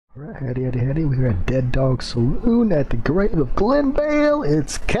Alright, howdy, we're at Dead Dawg Saloon at the grave of Glenvale.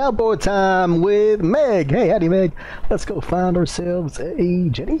 It's cowboy time with Meg. Hey, howdy, Meg. Let's go find ourselves a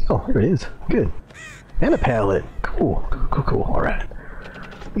Jenny. Oh, here it is. Good. And a pallet. Cool. Alright.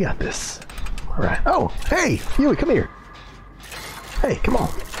 We got this. Alright. Oh, hey, Huey, come here. Hey, come on.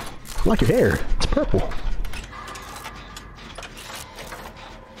 I like your hair. It's purple.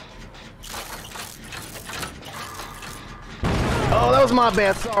 Oh, that was my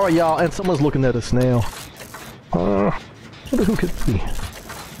bad. Sorry, y'all. And someone's looking at us now. Who could be?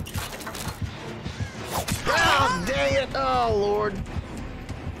 Oh, dang it! Oh, Lord.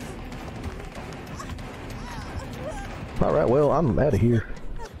 Alright, well, I'm out of here.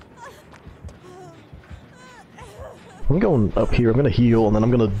 I'm going up here. I'm going to heal, and then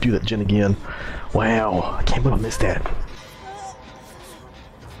I'm going to do that gen again. Wow. I can't believe I missed that.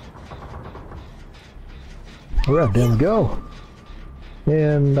 Alright, down we go.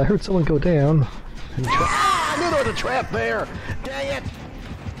 And I heard someone go down. I knew there was a trap there! Dang it!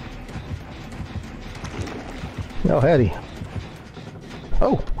 Oh, howdy.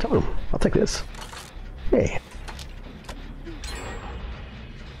 Oh, totem. I'll take this. Hey.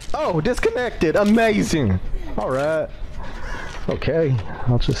 Oh, disconnected! Amazing! Alright. Okay,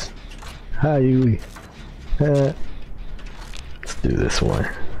 I'll just... Hi, Yui. Let's do this one.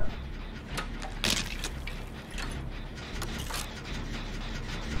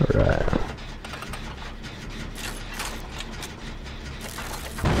 Alright.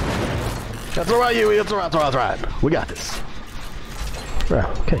 That's alright, Yui. That's alright. We got this. Right.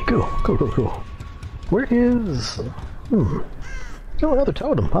 Okay, cool. Where is... Oh, another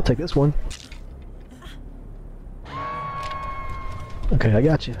totem. I'll take this one. Okay, I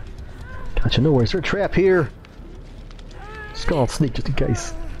got you. No worries. There's a trap here. Just go on sneak just in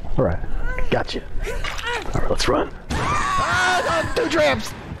case. Alright. Gotcha. Alright, let's run. Ah! Two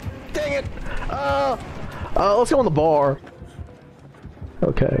traps! Dang it! Let's go on the bar.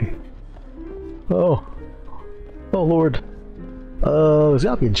 Okay. Oh. Oh, Lord. There's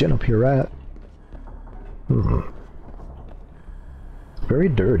gotta be a gen up here, right? Very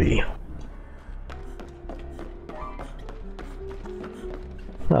dirty.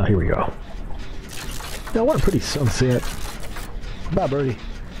 Oh, here we go. Now, what a pretty sunset. Bye, birdie.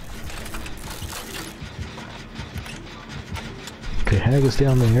 Okay, Hag is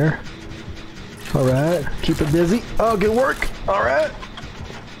down there. Alright, keep it busy. Oh, good work. Alright.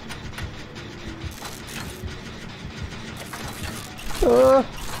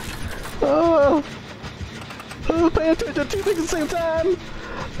 Pay attention to two things at the same time.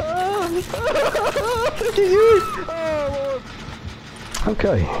 Thank you. Oh, Lord.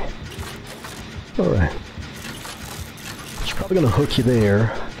 Okay. Alright. She's probably gonna hook you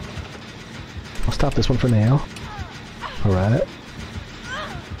there. I'll stop this one for now. Alright.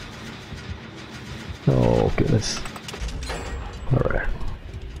 Oh, goodness. Alright.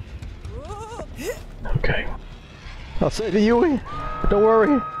 Okay. I'll save you, Yui. Don't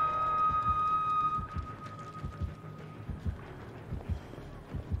worry.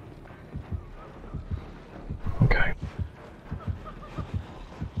 Okay.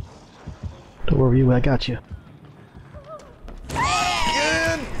 Don't worry, Yui. I got you.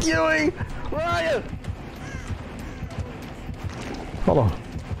 Good, Yui. Where are you? Hold on.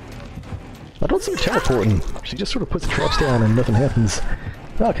 I don't see her teleporting. She just sort of puts the traps down and nothing happens.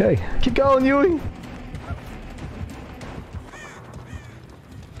 Okay, keep going, Yui!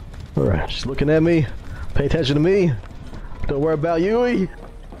 Alright, she's looking at me. Pay attention to me. Don't worry about Yui.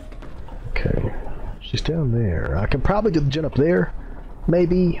 Okay, she's down there. I can probably do the gen up there.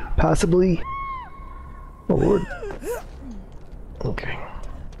 Maybe, possibly. Oh, Lord. Okay.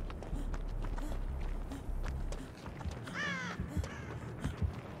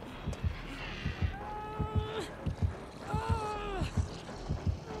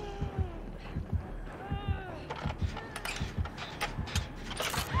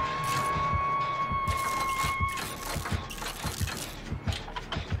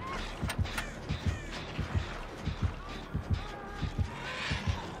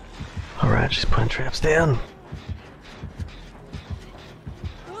 Alright, she's putting traps down.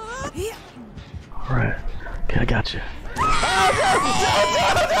 Alright. Okay, I got you. Double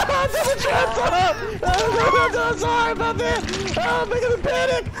traps! Oh, sorry about that! Oh, I'm making a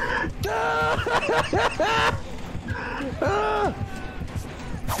panic!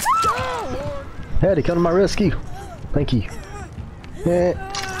 Hattie, come to my rescue. Thank you. Yeah.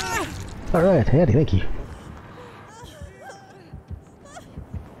 Alright, Hattie, thank you.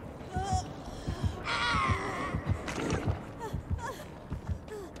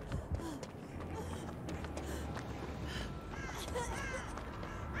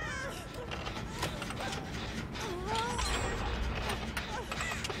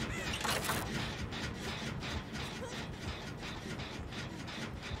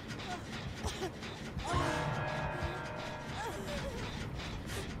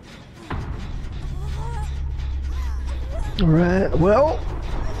 Alright, well,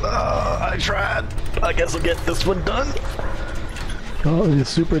 I tried. I guess I'll get this one done. Oh, it's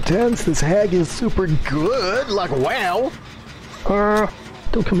super tense. This hag is super good. Like, wow.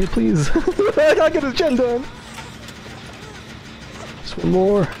 Don't kill me, please. I get his gen done. Just one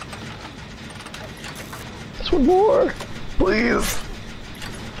more. Just one more. Please.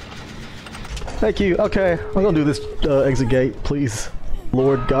 Thank you. Okay, I'm gonna do this exit gate, please.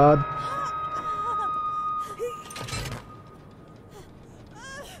 Lord God.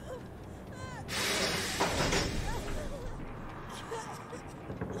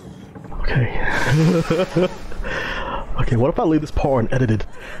 Okay. Okay, what if I leave this part unedited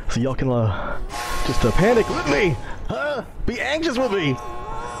so y'all can just panic with me? Huh? Be anxious with me?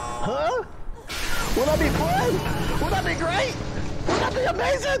 Huh? Would that be fun? Would that be great? Would that be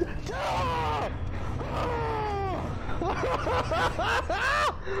amazing?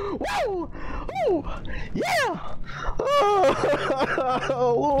 Whoa! Oh! Yeah!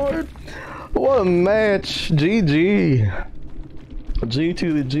 Oh, Lord! What a match! GG! G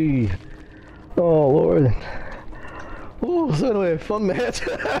to the G. Oh, Lord. Oh, so anyway, fun match.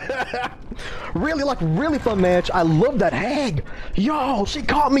 Really fun match. I love that hag. Yo, she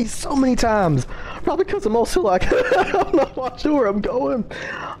caught me so many times. Probably because I'm also like, I'm not sure where I'm going.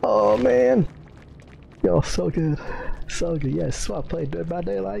 Oh, man. Yo, so good. So good. Yes, so I played Dead by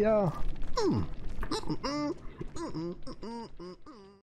Daylight, y'all.